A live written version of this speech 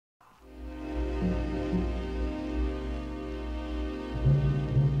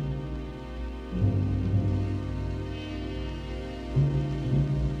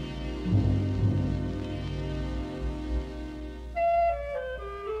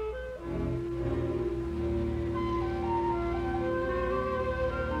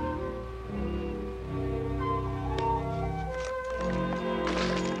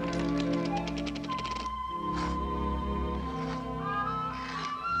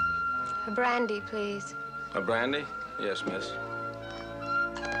A brandy, please. A brandy? Yes, miss.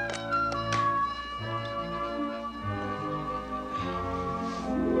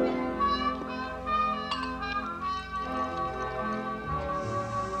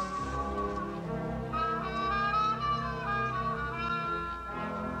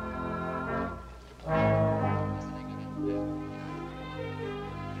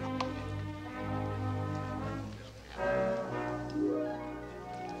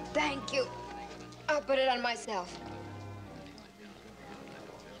 Thank you. I'll put it on myself.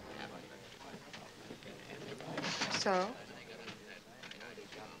 So?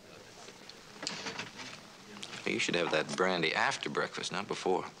 You should have that brandy after breakfast, not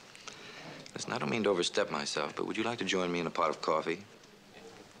before. Listen, I don't mean to overstep myself, but would you like to join me in a pot of coffee?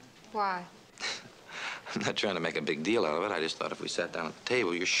 Why? I'm not trying to make a big deal out of it. I just thought if we sat down at the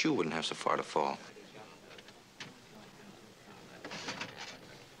table, your shoe wouldn't have so far to fall.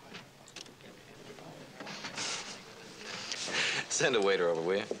 Send a waiter over,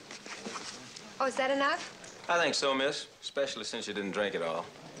 will you? Oh, is that enough? I think so, miss. Especially since you didn't drink it all.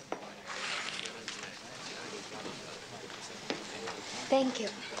 Thank you.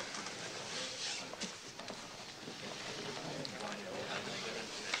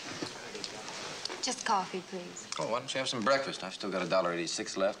 Just coffee, please. Oh, why don't you have some breakfast? I've still got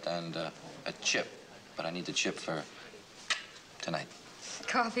 $1.86 left and a chip. But I need the chip for tonight.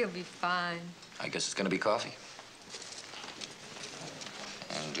 Coffee will be fine. I guess it's gonna be coffee.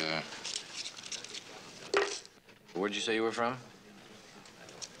 And, where'd you say you were from?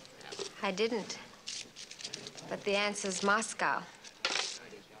 I didn't. But the answer's Moscow.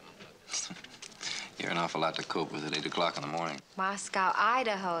 You're an awful lot to cope with at 8 o'clock in the morning. Moscow,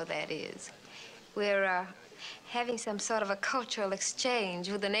 Idaho, that is. We're having some sort of a cultural exchange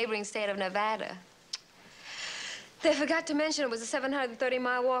with the neighboring state of Nevada. They forgot to mention it was a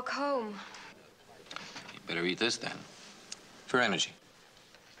 730-mile walk home. You better eat this, then. For energy.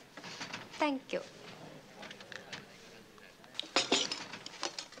 Thank you.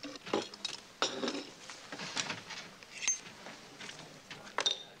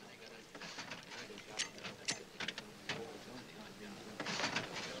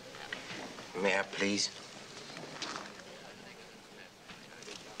 May I, please?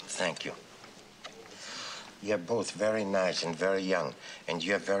 Thank you. You're both very nice and very young, and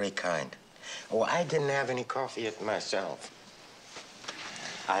you're very kind. Oh, I didn't have any coffee yet myself.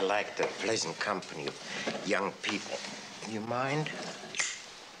 I like the pleasant company of young people. You mind?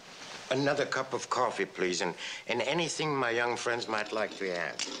 Another cup of coffee, please, and anything my young friends might like to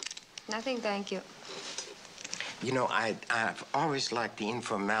have. Nothing, thank you. You know, I've always liked the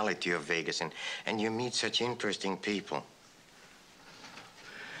informality of Vegas, and you meet such interesting people.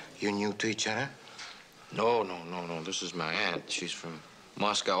 You new to each other? No. This is my aunt. She's from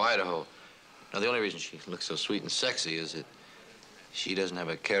Moscow, Idaho. Now, the only reason she looks so sweet and sexy is that she doesn't have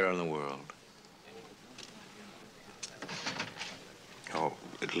a care in the world. Oh,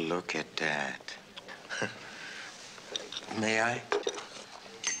 look at that. May I?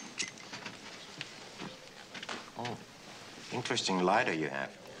 Oh, interesting lighter you have.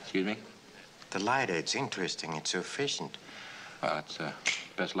 Excuse me? The lighter, it's interesting. It's efficient. Well, it's the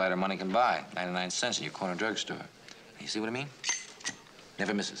best lighter money can buy. 99 cents in your corner drugstore. You see what I mean?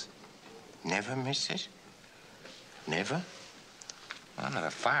 Never misses. Never misses? Never? Well, I'm not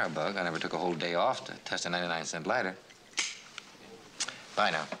a firebug. I never took a whole day off to test a 99-cent lighter.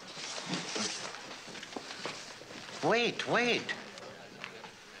 Bye now. Wait.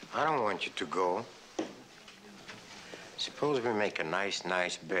 I don't want you to go. Suppose we make a nice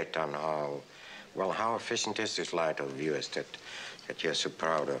bet on how efficient is this lighter of yours that you're so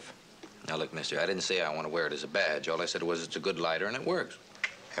proud of? Now, look, mister, I didn't say I want to wear it as a badge. All I said was it's a good lighter and it works.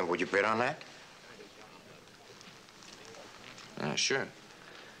 And would you bet on that? Yeah, sure.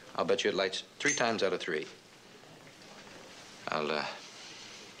 I'll bet you it lights 3 times out of 3. I'll,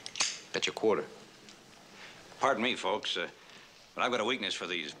 bet you a quarter. Pardon me, folks, but I've got a weakness for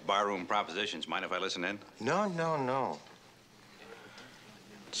these barroom propositions. Mind if I listen in? No.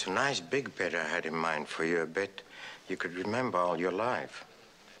 It's a nice big bet I had in mind for you, a bet you could remember all your life.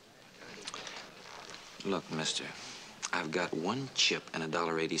 Look, mister, I've got 1 chip and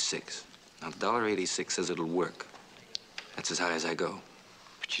 $1.86. Now, $1.86 says it'll work. That's as high as I go.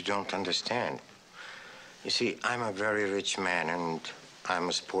 But you don't understand. You see, I'm a very rich man, and I'm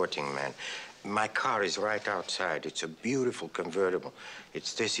a sporting man. My car is right outside. It's a beautiful convertible.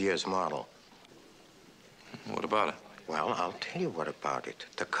 It's this year's model. What about it? Well, I'll tell you what about it.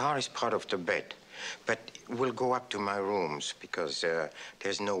 The car is part of the bet, but we'll go up to my rooms because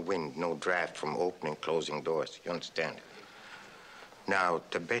there's no wind, no draft from opening, closing doors. You understand? Now,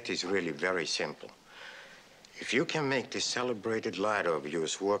 the bet is really very simple. If you can make this celebrated lighter of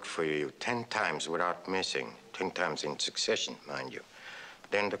yours work for you 10 times without missing, 10 times in succession, mind you,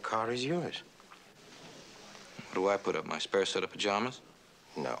 then the car is yours. What do I put up, my spare set of pajamas?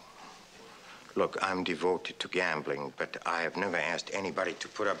 No. Look, I'm devoted to gambling, but I have never asked anybody to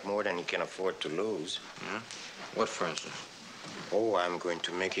put up more than he can afford to lose. Yeah? What, for instance? Oh, I'm going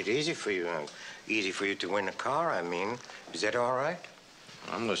to make it easy for you. Easy for you to win a car, I mean. Is that all right?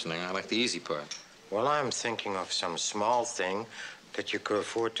 I'm listening. I like the easy part. Well, I'm thinking of some small thing that you could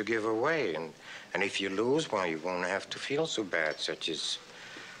afford to give away. And if you lose, well, you won't have to feel so bad, such as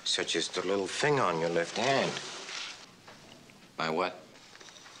the little finger on your left hand. My what?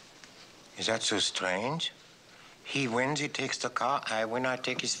 Is that so strange? He wins, he takes the car. I win, I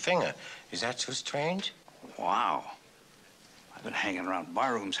take his finger. Is that so strange? Wow. I've been hanging around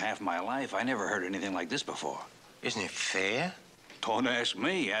barrooms half my life. I never heard anything like this before. Isn't it fair? Don't ask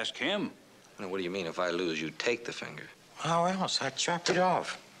me, ask him. Now, what do you mean, if I lose, you take the finger? How else? I chop it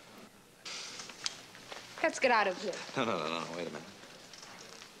off. Let's get out of here. No, wait a minute.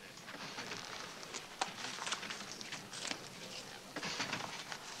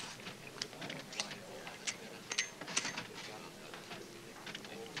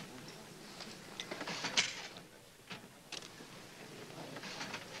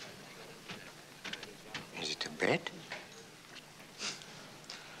 Is it a bet?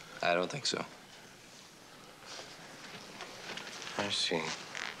 I don't think so. I see.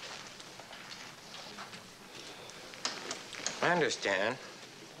 I understand.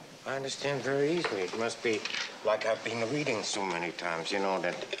 I understand very easily. It must be like I've been reading so many times, you know,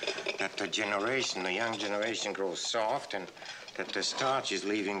 that the young generation grows soft and that the starch is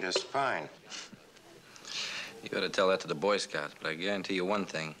leaving the spine. You ought to tell that to the Boy Scouts, but I guarantee you one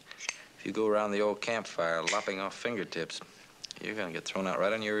thing. If you go around the old campfire lopping off fingertips, you're gonna get thrown out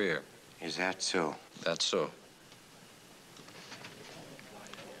right on your ear. Is that so? That's so.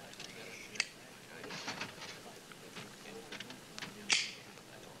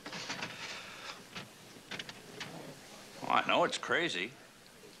 Well, I know it's crazy,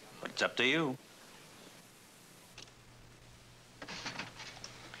 but it's up to you.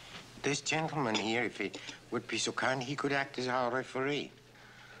 This gentleman here, if he would be so kind, he could act as our referee.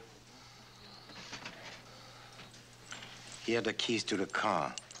 Here are the keys to the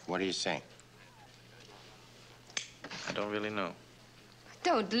car. What do you say? I don't really know.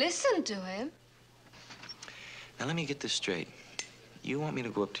 Don't listen to him. Now, let me get this straight. You want me to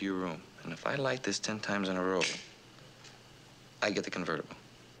go up to your room, and if I light this 10 times in a row, I get the convertible.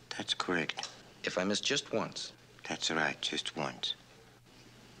 That's correct. If I miss just once, That's right, just once.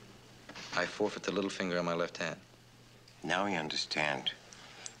 I forfeit the little finger on my left hand. Now you understand.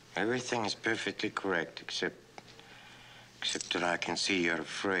 Everything is perfectly correct, except that I can see you're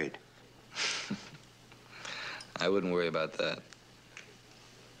afraid. I wouldn't worry about that.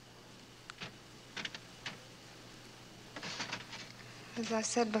 As I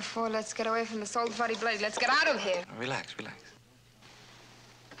said before, let's get away from this old bloody bloody. Let's get out of here. Relax.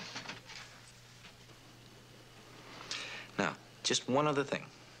 Now, just one other thing.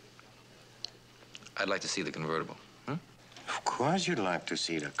 I'd like to see the convertible. Of course you'd like to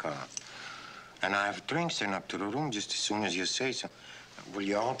see the car. And I have drinks sent up to the room just as soon as you say so. Will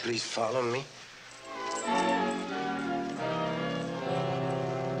you all please follow me?